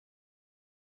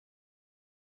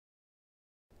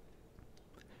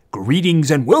Greetings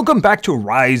and welcome back to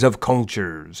Rise of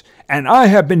Cultures. And I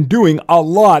have been doing a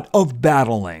lot of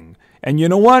battling. And you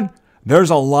know what? There's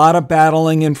a lot of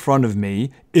battling in front of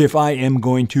me if I am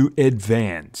going to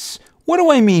advance. What do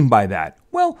I mean by that?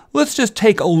 Well, let's just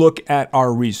take a look at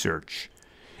our research.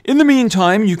 In the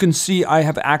meantime, you can see I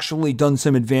have actually done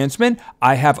some advancement.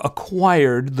 I have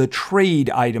acquired the trade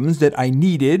items that I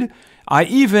needed. I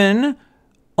even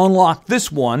unlocked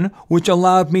this one, which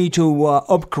allowed me to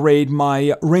upgrade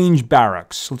my range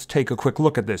barracks. Let's take a quick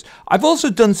look at this. I've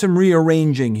also done some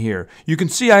rearranging here. You can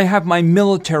see I have my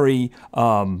military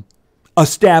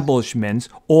establishments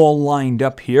all lined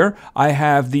up here. I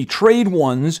have the trade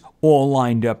ones all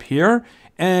lined up here.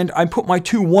 And I put my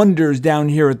two wonders down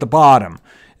here at the bottom.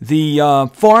 The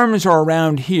farms are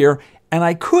around here, and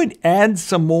I could add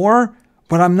some more,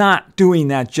 but I'm not doing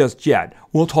that just yet.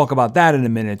 We'll talk about that in a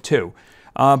minute too.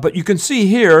 But you can see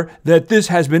here that this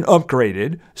has been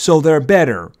upgraded, so they're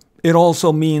better. It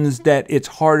also means that it's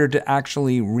harder to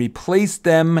actually replace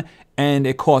them, and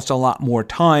it costs a lot more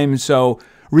time. So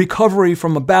recovery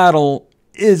from a battle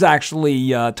is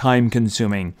actually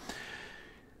time-consuming.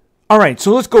 All right,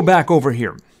 so let's go back over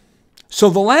here. So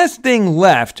the last thing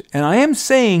left, and I am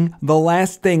saying the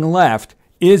last thing left,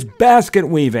 is basket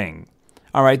weaving.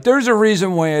 All right, there's a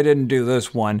reason why I didn't do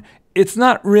this one. It's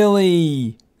not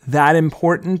really that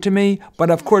important to me, but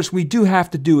of course we do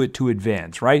have to do it to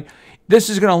advance, right? This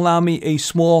is going to allow me a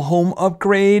small home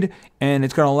upgrade, and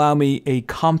it's going to allow me a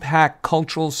compact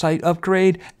cultural site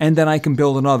upgrade, and then I can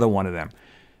build another one of them.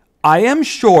 I am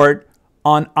short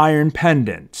on iron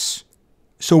pendants,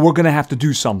 so we're going to have to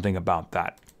do something about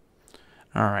that.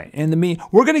 All right,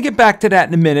 we're going to get back to that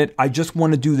in a minute. I just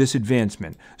want to do this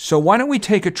advancement. So why don't we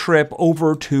take a trip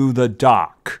over to the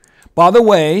dock? By the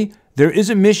way, there is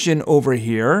a mission over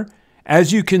here.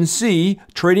 As you can see,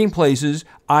 Trading Places,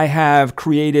 I have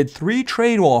created 3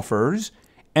 trade offers,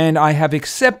 and I have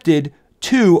accepted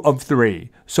 2 of 3.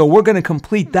 So we're going to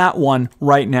complete that one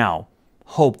right now,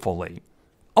 hopefully.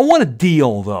 I want a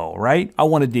deal, though, right? I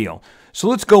want a deal. So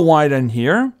let's go wide in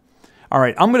here. All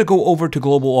right, I'm going to go over to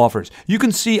Global Offers. You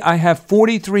can see I have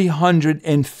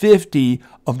 4,350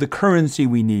 of the currency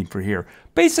we need for here.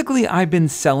 Basically, I've been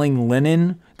selling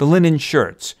linen, the linen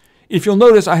shirts. If you'll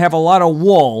notice, I have a lot of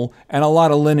wool and a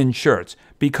lot of linen shirts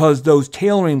because those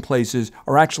tailoring places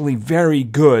are actually very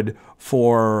good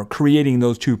for creating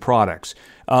those 2 products.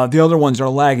 The other ones are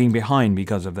lagging behind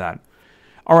because of that.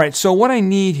 All right, so what I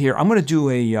need here, I'm going to do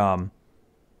a, I'm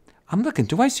looking,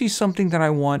 do I see something that I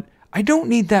want? I don't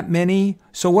need that many.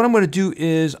 So what I'm going to do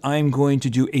is I'm going to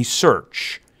do a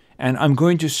search. And I'm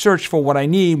going to search for what I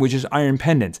need, which is iron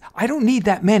pendants. I don't need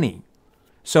that many.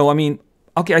 So, I mean,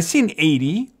 okay, I see an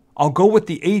 80. I'll go with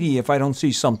the 80 if I don't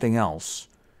see something else.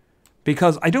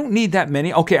 Because I don't need that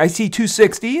many. Okay, I see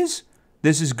 260s.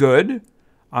 This is good.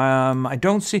 I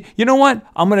don't see... You know what?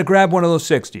 I'm going to grab one of those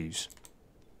 60s.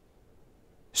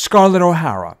 Scarlett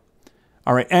O'Hara.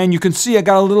 All right, and you can see I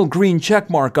got a little green check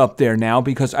mark up there now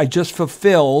because I just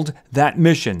fulfilled that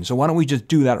mission. So why don't we just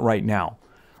do that right now?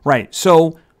 Right,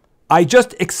 so I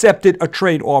just accepted a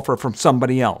trade offer from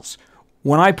somebody else.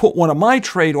 When I put one of my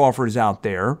trade offers out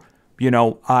there, you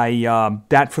know,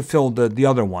 that fulfilled the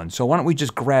other one. So why don't we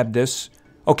just grab this?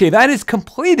 Okay, that is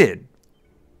completed.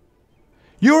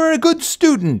 You are a good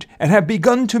student and have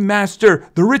begun to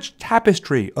master the rich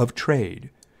tapestry of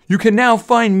trade. You can now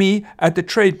find me at the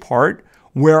trade part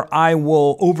where I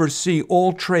will oversee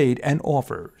all trade and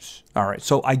offers. All right,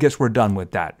 so I guess we're done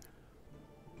with that.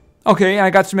 Okay, I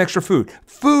got some extra food.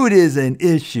 Food is an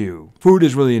issue. Food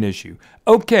is really an issue.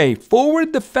 Okay,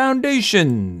 forward the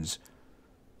foundations.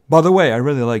 By the way, I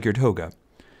really like your toga.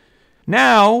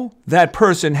 Now that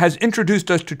person has introduced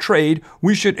us to trade,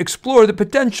 we should explore the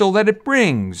potential that it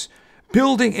brings,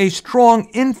 building a strong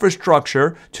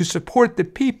infrastructure to support the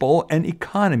people and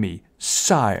economy,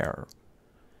 sire.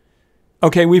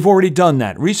 Okay, we've already done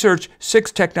that. Research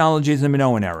 6 technologies in the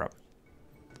Minoan era.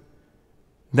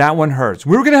 That one hurts.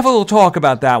 We were going to have a little talk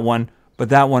about that one, but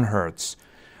that one hurts.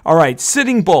 All right,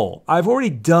 Sitting Bull. I've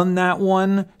already done that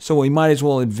one, so we might as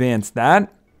well advance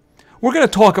that. We're going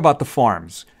to talk about the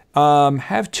farms.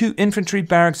 Have 2 infantry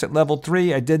barracks at level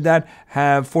 3. I did that.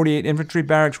 Have 48 infantry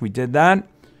barracks. We did that.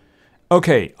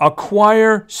 Okay,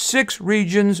 acquire 6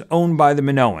 regions owned by the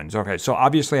Minoans. Okay, so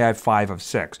obviously I have 5 of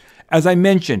 6. As I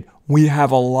mentioned, we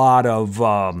have a lot of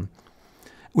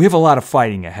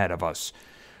fighting ahead of us.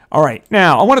 All right,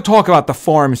 now I want to talk about the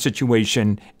farm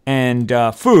situation and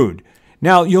food.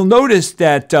 Now you'll notice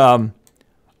that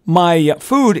my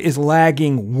food is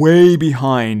lagging way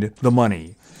behind the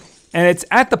money. And it's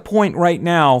at the point right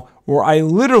now where I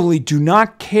literally do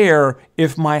not care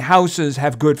if my houses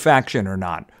have good faction or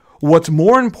not. What's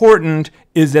more important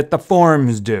is that the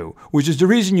farms do, which is the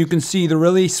reason you can see the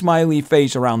really smiley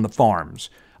face around the farms.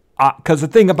 Because the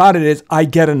thing about it is I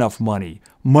get enough money.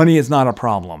 Money is not a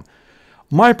problem.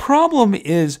 My problem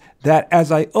is that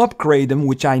as I upgrade them,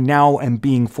 which I now am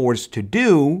being forced to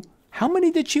do, how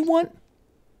many did she want?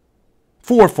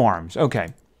 4 farms,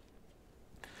 okay.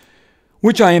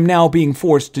 Which I am now being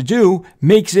forced to do,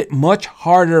 makes it much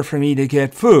harder for me to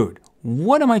get food.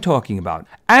 What am I talking about?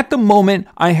 At the moment,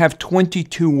 I have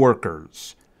 22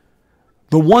 workers.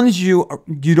 The ones you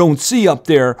don't see up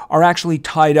there are actually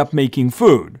tied up making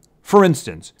food. For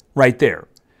instance, right there.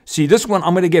 See, this one,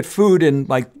 I'm going to get food in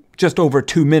like just over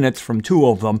 2 minutes from 2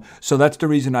 of them. So that's the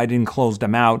reason I didn't close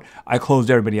them out. I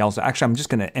closed everybody else. Actually, I'm just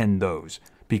going to end those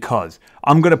because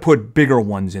I'm going to put bigger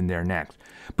ones in there next.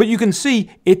 But you can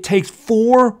see it takes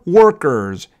 4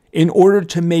 workers in order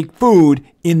to make food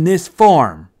in this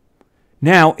farm.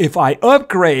 Now, if I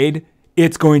upgrade,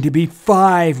 it's going to be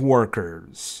 5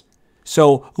 workers.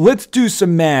 So let's do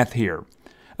some math here.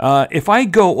 If I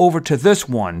go over to this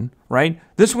one, right?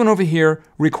 This one over here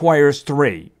requires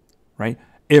 3, right?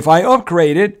 If I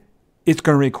upgrade it, it's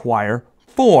going to require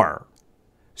 4.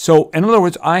 So in other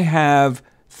words, I have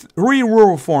 3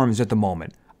 rural farms at the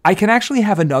moment. I can actually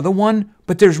have another one,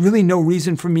 but there's really no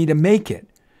reason for me to make it.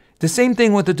 The same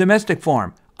thing with the domestic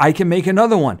farm. I can make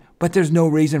another one, but there's no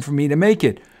reason for me to make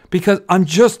it because I'm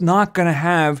just not going to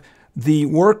have the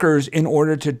workers in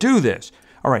order to do this.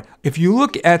 All right, if you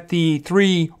look at the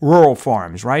 3 rural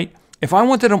farms, right? If I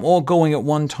wanted them all going at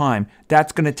one time,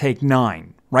 that's going to take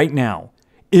 9 right now.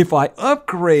 If I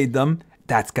upgrade them,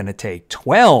 that's going to take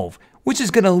 12, which is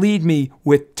going to leave me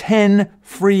with 10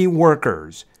 free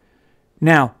workers.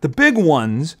 Now, the big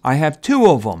ones, I have 2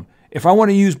 of them. If I want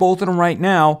to use both of them right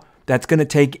now, that's going to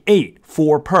take 8,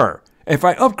 4 per. If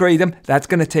I upgrade them, that's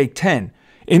going to take 10.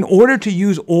 In order to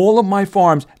use all of my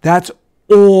farms, that's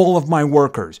all of my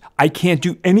workers. I can't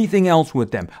do anything else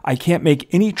with them. I can't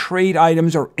make any trade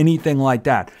items or anything like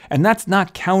that. And that's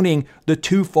not counting the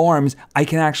 2 farms I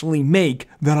can actually make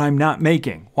that I'm not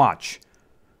making. Watch.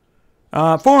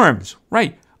 Farms,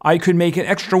 right. I could make an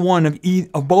extra one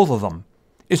of both of them.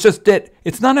 It's just that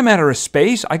it's not a matter of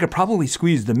space. I could probably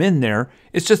squeeze them in there.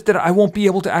 It's just that I won't be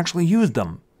able to actually use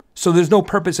them. So there's no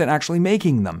purpose in actually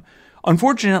making them.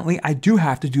 Unfortunately, I do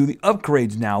have to do the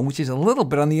upgrades now, which is a little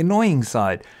bit on the annoying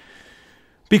side.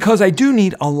 Because I do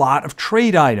need a lot of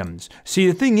trade items. See,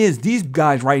 the thing is, these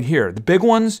guys right here, the big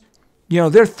ones,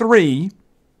 they're 3.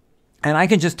 And I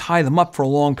can just tie them up for a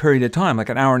long period of time, like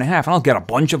an hour and a half, and I'll get a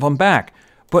bunch of them back.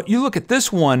 But you look at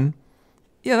this one,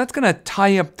 yeah, that's going to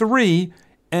tie up 3.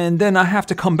 And then I have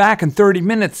to come back in 30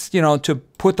 minutes, to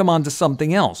put them onto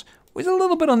something else. Which is a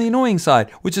little bit on the annoying side,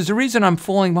 which is the reason I'm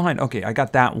falling behind. Okay, I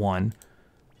got that one.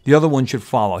 The other one should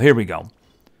follow. Here we go.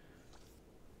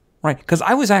 Right, because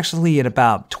I was actually at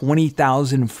about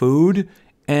 20,000 food,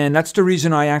 and that's the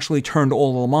reason I actually turned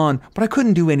all of them on, but I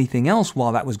couldn't do anything else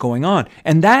while that was going on.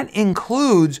 And that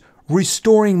includes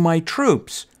restoring my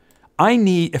troops.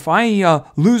 If I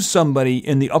lose somebody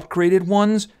in the upgraded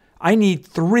ones, I need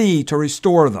 3 to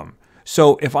restore them.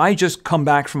 So if I just come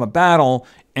back from a battle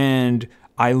and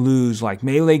I lose like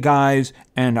melee guys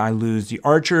and I lose the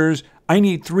archers, I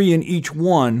need 3 in each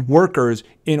one workers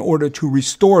in order to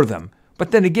restore them.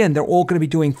 But then again, they're all going to be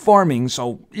doing farming.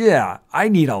 So yeah, I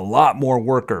need a lot more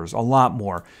workers, a lot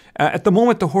more. At the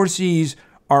moment, the horsies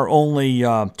are only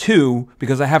 2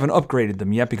 because I haven't upgraded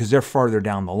them yet because they're farther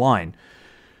down the line.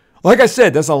 Like I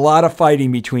said, there's a lot of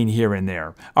fighting between here and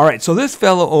there. All right, so this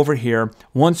fellow over here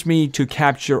wants me to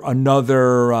capture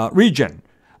another region.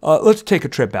 Let's take a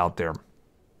trip out there.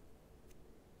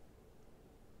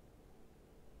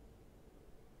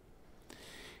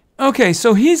 Okay,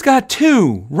 so he's got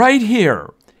 2 right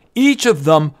here. Each of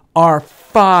them are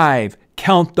 5,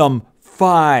 count them,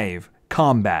 5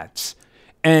 combats.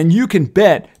 And you can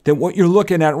bet that what you're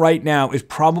looking at right now is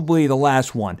probably the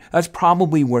last one. That's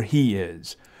probably where he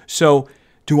is. So,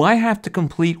 do I have to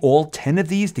complete all 10 of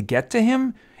these to get to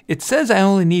him? It says I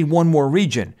only need 1 more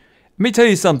region. Let me tell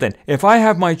you something. If I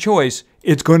have my choice,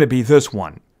 it's going to be this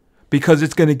one. Because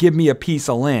it's going to give me a piece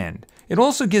of land. It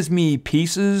also gives me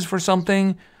pieces for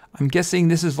something. I'm guessing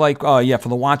this is like, for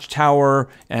the watchtower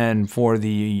and for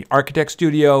the architect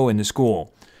studio and the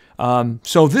school.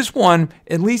 So this one,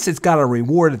 at least it's got a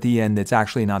reward at the end that's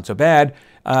actually not so bad.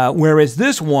 Whereas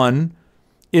this one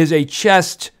is a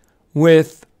chest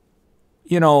with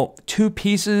 2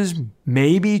 pieces,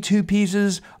 maybe 2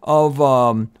 pieces of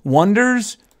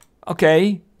wonders.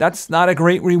 Okay, that's not a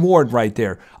great reward right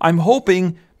there. I'm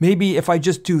hoping maybe if I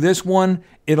just do this one,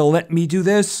 it'll let me do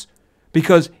this.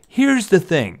 Because here's the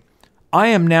thing. I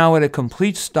am now at a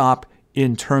complete stop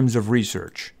in terms of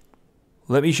research.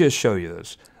 Let me just show you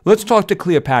this. Let's talk to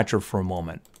Cleopatra for a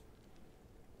moment.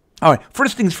 All right,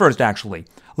 first things first, actually.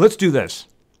 Let's do this.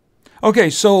 Okay,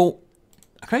 so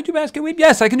can I do basket weaving?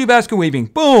 Yes, I can do basket weaving.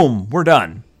 Boom, we're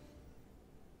done.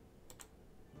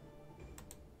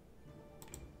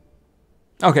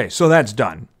 Okay, so that's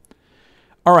done.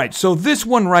 All right, so this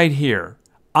one right here,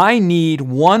 I need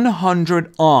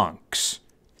 100 onks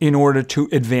in order to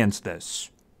advance this.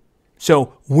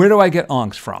 So where do I get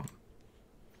onks from?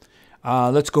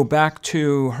 Let's go back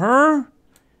to her.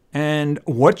 And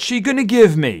what's she going to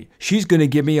give me? She's going to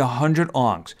give me 100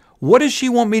 onks. What does she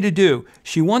want me to do?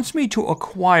 She wants me to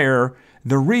acquire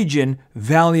the region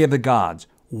Valley of the Gods.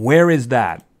 Where is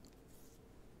that?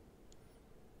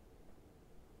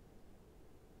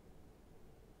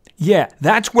 Yeah,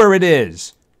 that's where it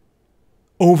is.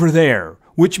 Over there.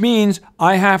 Which means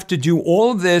I have to do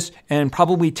all of this and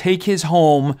probably take his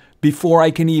home before I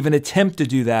can even attempt to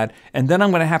do that. And then I'm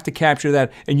going to have to capture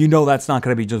that. And you know that's not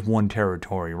going to be just one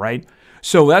territory, right?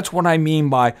 So that's what I mean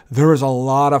by there is a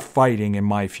lot of fighting in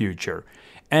my future.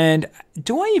 And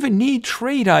do I even need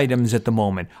trade items at the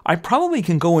moment? I probably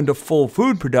can go into full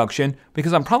food production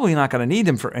because I'm probably not going to need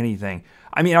them for anything.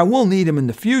 I mean, I will need them in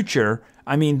the future.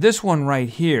 I mean, this one right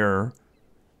here.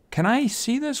 Can I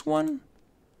see this one?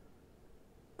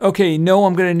 Okay, no,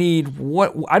 I'm going to need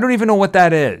what? I don't even know what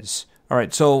that is. All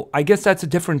right, so I guess that's a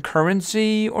different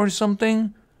currency or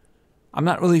something. I'm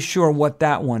not really sure what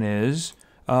that one is.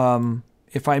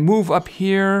 If I move up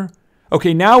here.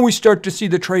 Okay, now we start to see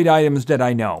the trade items that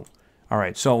I know. All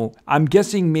right, so I'm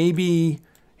guessing maybe.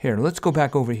 Here, let's go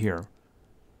back over here.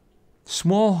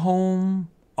 Small home,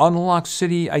 unlocked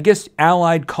city. I guess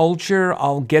allied culture.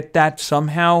 I'll get that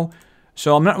somehow.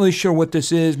 So I'm not really sure what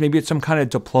this is. Maybe it's some kind of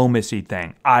diplomacy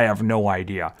thing. I have no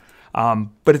idea. But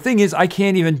the thing is, I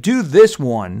can't even do this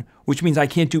one, which means I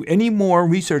can't do any more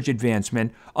research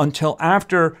advancement until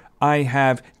after I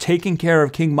have taken care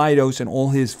of King Midos and all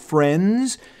his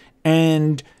friends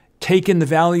and taken the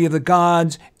Valley of the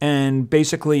Gods and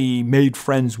basically made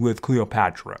friends with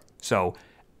Cleopatra. So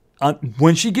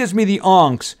when she gives me the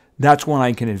onks, that's when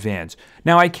I can advance.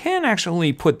 Now, I can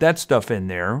actually put that stuff in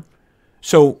there.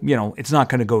 So, you know, it's not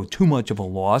going to go too much of a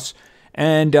loss.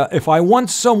 And if I want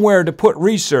somewhere to put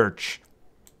research,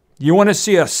 you want to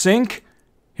see a sink?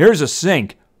 Here's a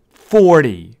sink.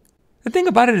 40. The thing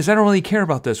about it is I don't really care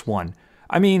about this one.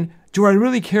 I mean, do I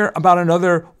really care about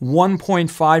another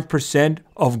 1.5%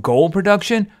 of gold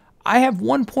production? I have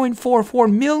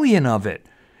 1.44 million of it.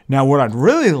 Now, what I'd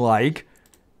really like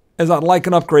is I'd like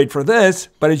an upgrade for this,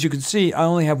 but as you can see, I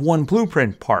only have one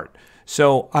blueprint part.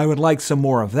 So I would like some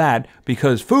more of that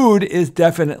because food is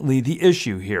definitely the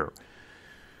issue here.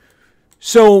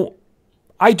 So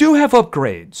I do have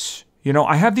upgrades. You know,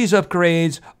 I have these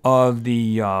upgrades of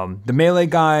the melee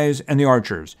guys and the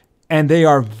archers, and they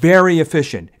are very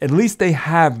efficient. At least they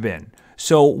have been.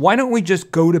 So why don't we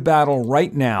just go to battle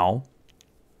right now,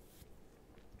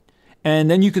 and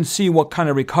then you can see what kind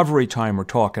of recovery time we're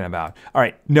talking about. All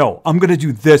right, no, I'm going to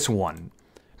do this one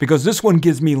because this one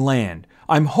gives me land.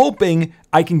 I'm hoping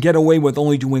I can get away with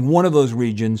only doing one of those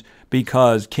regions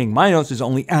because King Minos is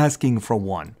only asking for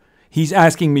one. He's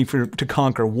asking me to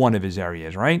conquer one of his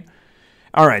areas, right?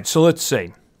 All right, so let's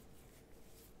see.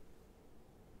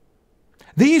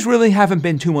 These really haven't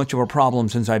been too much of a problem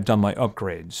since I've done my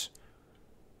upgrades.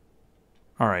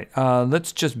 All right,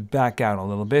 let's just back out a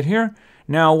little bit here.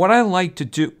 Now, what I like to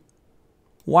do...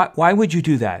 Why would you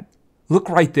do that? Look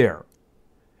right there.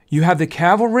 You have the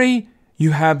cavalry...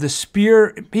 You have the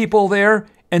spear people there,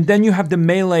 and then you have the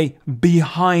melee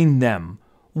behind them.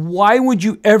 Why would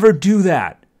you ever do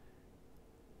that?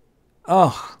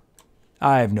 Ugh,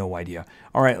 I have no idea.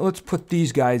 All right, let's put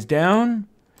these guys down.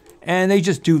 And they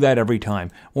just do that every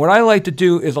time. What I like to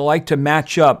do is I like to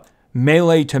match up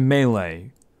melee to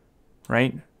melee,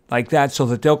 right? Like that so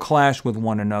that they'll clash with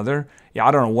one another. Yeah,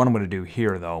 I don't know what I'm going to do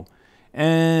here, though.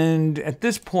 And at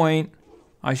this point...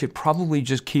 I should probably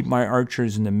just keep my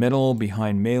archers in the middle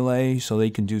behind melee so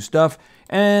they can do stuff.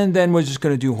 And then we're just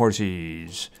going to do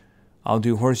horsies. I'll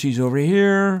do horsies over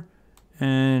here.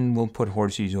 And we'll put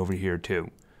horsies over here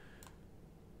too.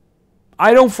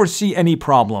 I don't foresee any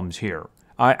problems here.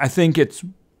 I think it's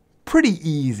pretty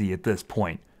easy at this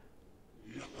point.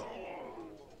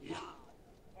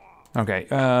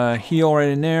 Okay, heal right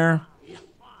in there.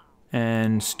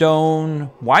 And stone.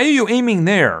 Why are you aiming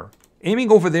there?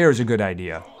 Aiming over there is a good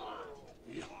idea.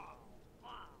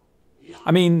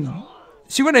 I mean,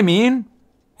 see what I mean?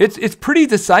 It's pretty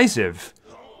decisive.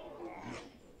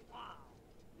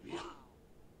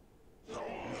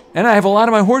 And I have a lot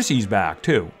of my horsies back,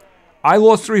 too. I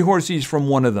lost 3 horsies from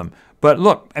one of them. But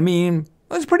look, I mean,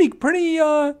 it's pretty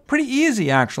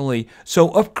easy actually. So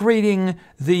upgrading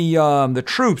the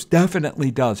troops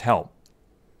definitely does help.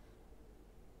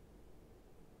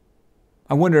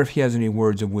 I wonder if he has any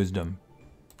words of wisdom.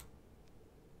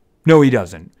 No, he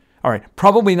doesn't. All right,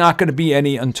 probably not going to be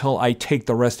any until I take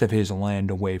the rest of his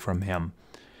land away from him.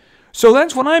 So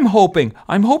that's what I'm hoping.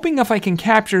 I'm hoping if I can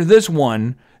capture this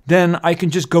one, then I can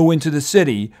just go into the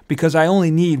city because I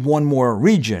only need one more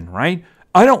region, right?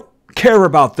 I don't care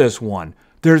about this one.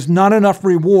 There's not enough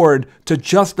reward to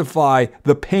justify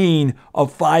the pain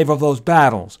of 5 of those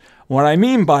battles. What I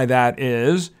mean by that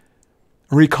is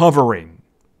recovering.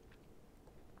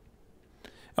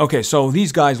 Okay, so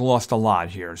these guys lost a lot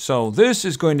here. So this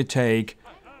is going to take,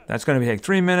 that's going to take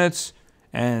 3 minutes.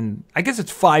 And I guess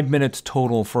it's 5 minutes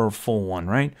total for a full one,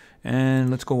 right? And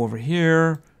let's go over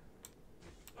here.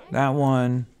 That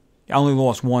one. I only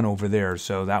lost 1 over there,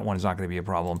 so that one is not going to be a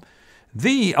problem.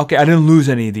 Okay, I didn't lose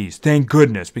any of these. Thank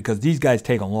goodness, because these guys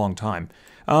take a long time.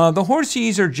 The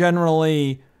horsies are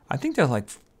generally, I think they're like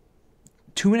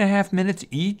 2.5 minutes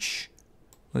each.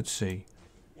 Let's see.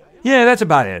 Yeah, that's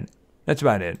about it. That's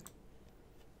about it.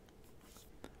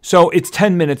 So it's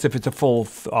 10 minutes if it's a full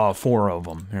 4 of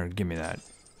them. Here, give me that.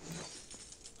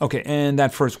 Okay, and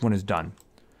that first one is done.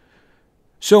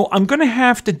 So I'm going to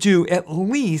have to do at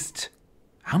least,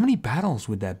 how many battles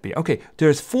would that be? Okay,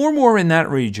 there's 4 more in that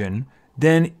region.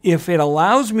 Then if it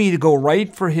allows me to go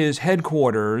right for his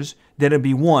headquarters, then it'd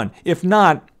be 1. If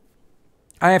not,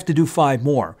 I have to do 5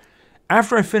 more.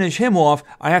 After I finish him off,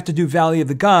 I have to do Valley of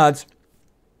the Gods.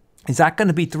 Is that going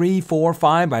to be 3, 4,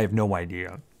 5? I have no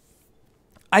idea.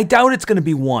 I doubt it's going to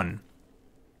be 1.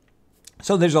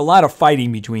 So there's a lot of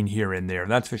fighting between here and there,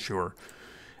 that's for sure.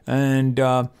 And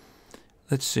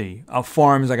let's see.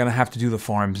 Farms, I'm going to have to do the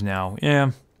farms now.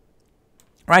 Yeah.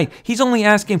 Right. He's only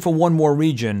asking for 1 more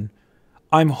region.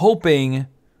 I'm hoping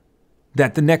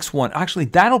that the next one, actually,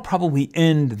 that'll probably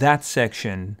end that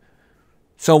section.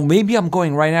 So maybe I'm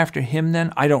going right after him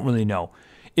then. I don't really know.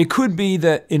 It could be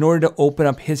that in order to open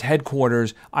up his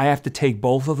headquarters, I have to take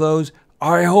both of those.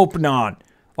 I hope not.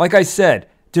 Like I said,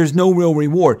 there's no real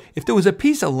reward. If there was a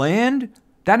piece of land,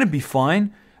 that'd be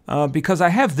fine. Because I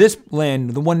have this land,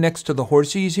 the one next to the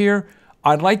horsies here.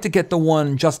 I'd like to get the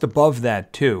one just above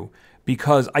that too.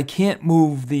 Because I can't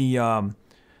move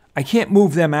I can't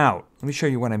move them out. Let me show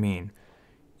you what I mean.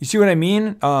 You see what I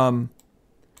mean?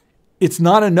 It's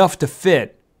not enough to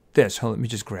fit this. Hold on, let me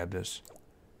just grab this.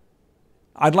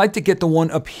 I'd like to get the one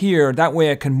up here. That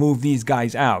way I can move these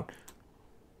guys out.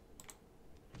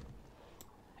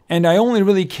 And I only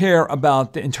really care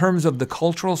about, in terms of the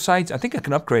cultural sites. I think I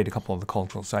can upgrade a couple of the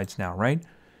cultural sites now, right?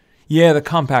 Yeah, the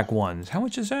compact ones. How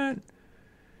much is that?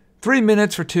 3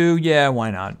 minutes for 2. Yeah, why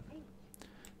not?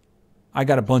 I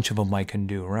got a bunch of them I can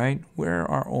do, right? Where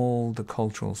are all the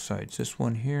cultural sites? This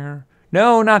one here?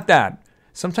 No, not that.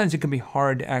 Sometimes it can be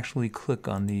hard to actually click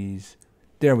on these.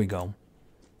 There we go.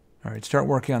 All right, start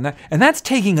working on that. And that's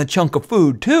taking a chunk of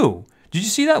food, too. Did you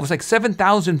see that? It was like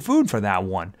 7,000 food for that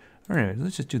one. All right,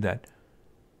 let's just do that.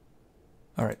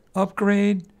 All right,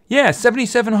 upgrade. Yeah,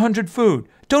 7,700 food.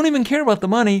 Don't even care about the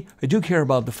money. I do care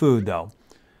about the food, though.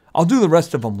 I'll do the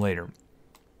rest of them later.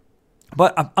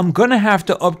 But I'm going to have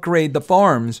to upgrade the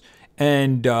farms.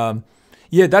 And,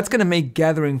 yeah, that's going to make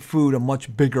gathering food a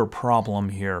much bigger problem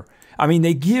here. I mean,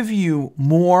 they give you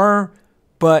more,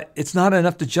 but it's not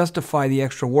enough to justify the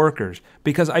extra workers.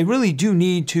 Because I really do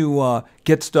need to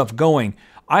get stuff going.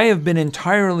 I have been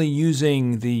entirely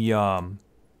using the... here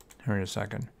in a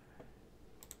second.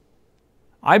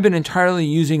 I've been entirely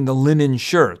using the linen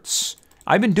shirts.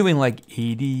 I've been doing like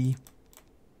 80...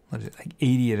 What is it, like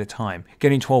 80 at a time,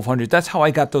 getting 1,200. That's how I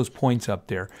got those points up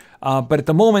there. But at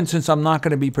the moment, since I'm not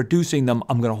going to be producing them,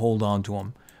 I'm going to hold on to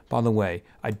them. By the way,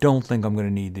 I don't think I'm going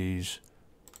to need these.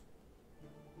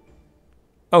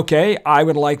 Okay, I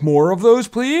would like more of those,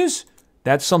 please.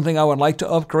 That's something I would like to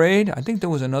upgrade. I think there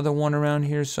was another one around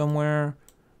here somewhere.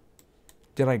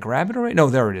 Did I grab it already? No,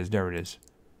 there it is. There it is.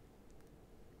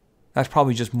 That's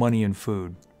probably just money and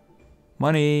food.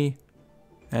 Money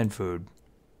and food.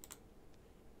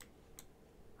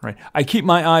 Right. I keep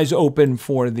my eyes open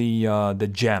for the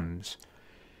gems.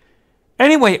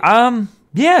 Anyway,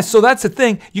 yeah, so that's the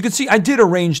thing. You can see I did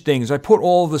arrange things. I put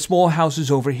all the small houses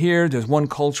over here. There's one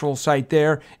cultural site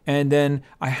there. And then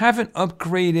I haven't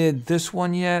upgraded this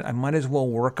one yet. I might as well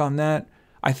work on that.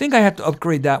 I think I have to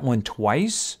upgrade that one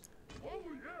twice.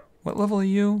 What level are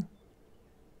you?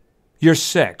 You're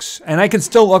 6. And I can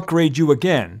still upgrade you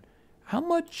again. How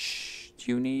much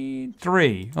do you need?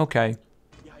 3. Okay.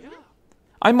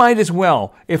 I might as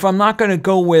well. If I'm not going to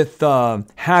go with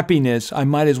happiness, I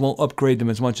might as well upgrade them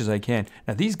as much as I can.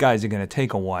 Now, these guys are going to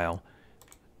take a while.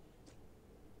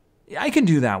 I can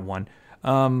do that one.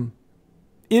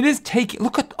 It is taking,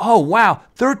 look at, oh, wow,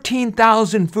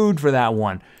 13,000 food for that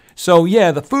one. So,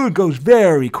 yeah, the food goes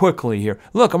very quickly here.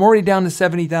 Look, I'm already down to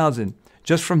 70,000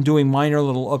 just from doing minor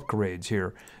little upgrades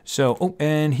here. So, oh,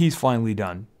 and he's finally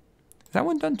done. Is that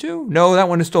one done too? No, that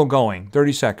one is still going.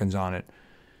 30 seconds on it.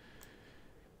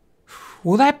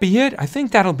 Will that be it? I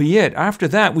think that'll be it. After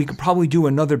that, we could probably do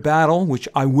another battle, which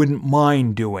I wouldn't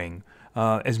mind doing.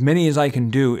 As many as I can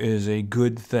do is a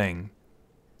good thing.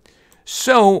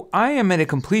 So, I am at a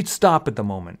complete stop at the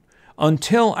moment.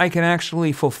 Until I can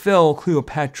actually fulfill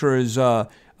Cleopatra's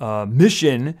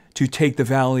mission to take the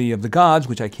Valley of the Gods,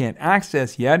 which I can't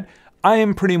access yet, I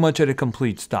am pretty much at a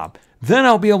complete stop. Then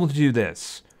I'll be able to do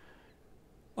this.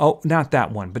 Oh, not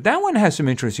that one, but that one has some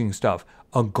interesting stuff.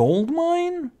 A gold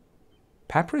mine?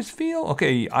 Papyrus field?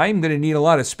 Okay, I'm going to need a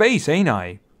lot of space, ain't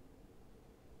I?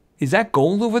 Is that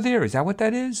gold over there? Is that what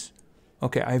that is?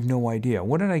 Okay, I have no idea.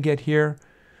 What did I get here?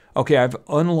 Okay, I've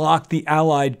unlocked the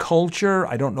allied culture.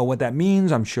 I don't know what that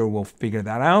means. I'm sure we'll figure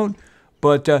that out.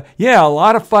 But, yeah, a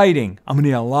lot of fighting. I'm going to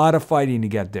need a lot of fighting to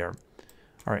get there.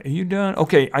 All right, are you done?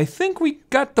 Okay, I think we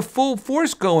got the full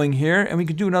force going here, and we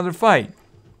could do another fight.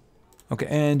 Okay,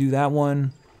 and do that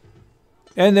one.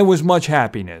 And there was much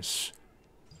happiness.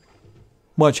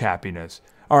 Much happiness.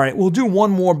 All right, we'll do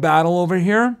one more battle over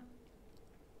here.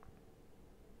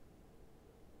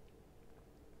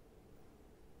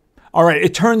 All right,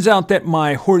 it turns out that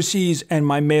my horsies and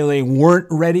my melee weren't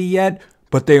ready yet,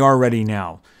 but they are ready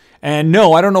now. And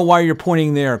no, I don't know why you're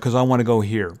pointing there, because I want to go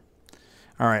here.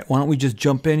 All right, why don't we just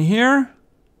jump in here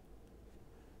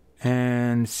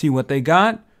and see what they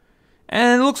got.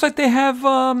 And it looks like they have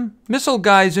missile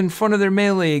guys in front of their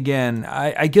melee again.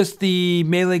 I guess the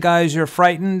melee guys are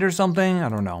frightened or something. I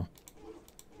don't know.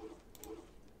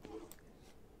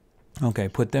 Okay,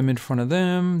 put them in front of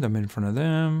them in front of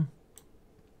them.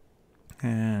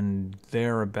 And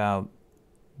they're about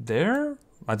there?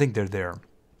 I think they're there.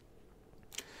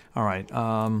 All right.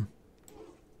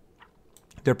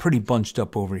 They're pretty bunched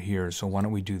up over here, so why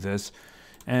don't we do this?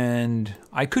 And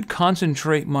I could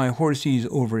concentrate my horsies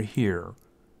over here.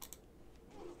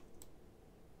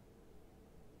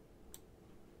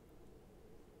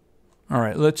 All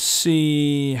right, let's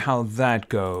see how that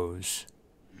goes.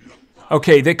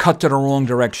 Okay, they cut to the wrong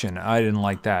direction. I didn't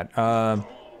like that.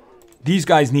 These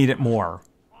guys need it more.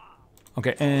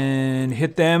 Okay, and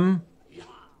hit them.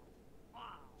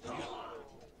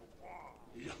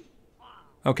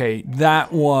 Okay,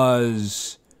 that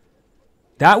was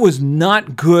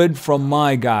not good from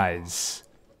my guys.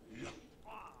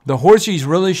 The horsies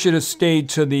really should have stayed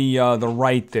to the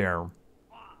right there.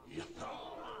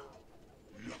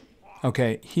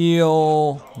 Okay,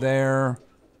 heal there,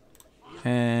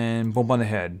 and bump on the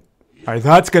head. All right,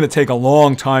 that's going to take a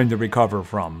long time to recover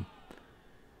from.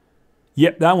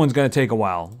 Yep, that one's going to take a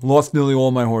while. Lost nearly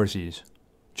all my horsies.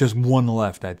 Just one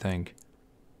left, I think.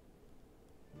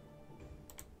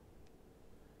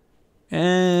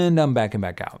 And I'm backing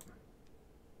back out.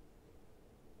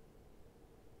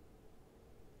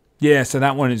 Yeah, so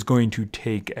that one is going to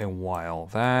take a while.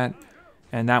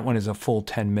 And that one is a full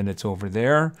 10 minutes over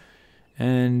there.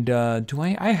 And do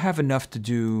I have enough to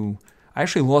do... I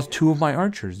actually lost 2 of my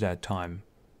archers that time.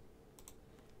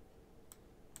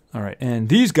 All right, and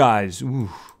these guys, ooh,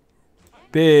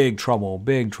 big trouble,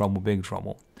 big trouble, big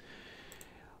trouble.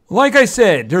 Like I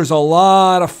said, there's a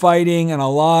lot of fighting and a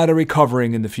lot of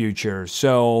recovering in the future.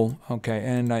 So, okay,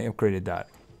 and I upgraded that.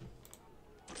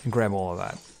 And grab all of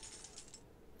that.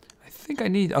 I think I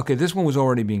need... Okay, this one was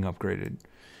already being upgraded.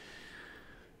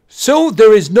 So,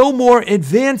 there is no more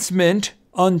advancement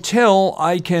until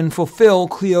I can fulfill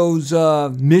Cleo's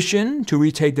mission to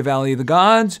retake the Valley of the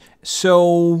Gods.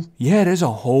 So, yeah, there's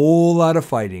a whole lot of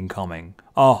fighting coming.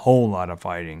 A whole lot of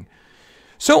fighting.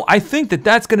 So I think that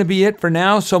that's going to be it for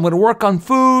now. So I'm going to work on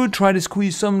food, try to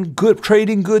squeeze some good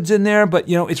trading goods in there. But,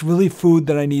 you know, it's really food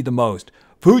that I need the most.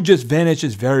 Food just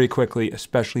vanishes very quickly,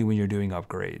 especially when you're doing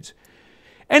upgrades.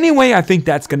 Anyway, I think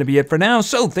that's going to be it for now.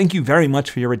 So thank you very much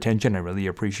for your attention. I really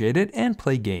appreciate it. And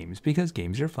play games, because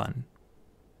games are fun.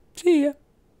 See ya.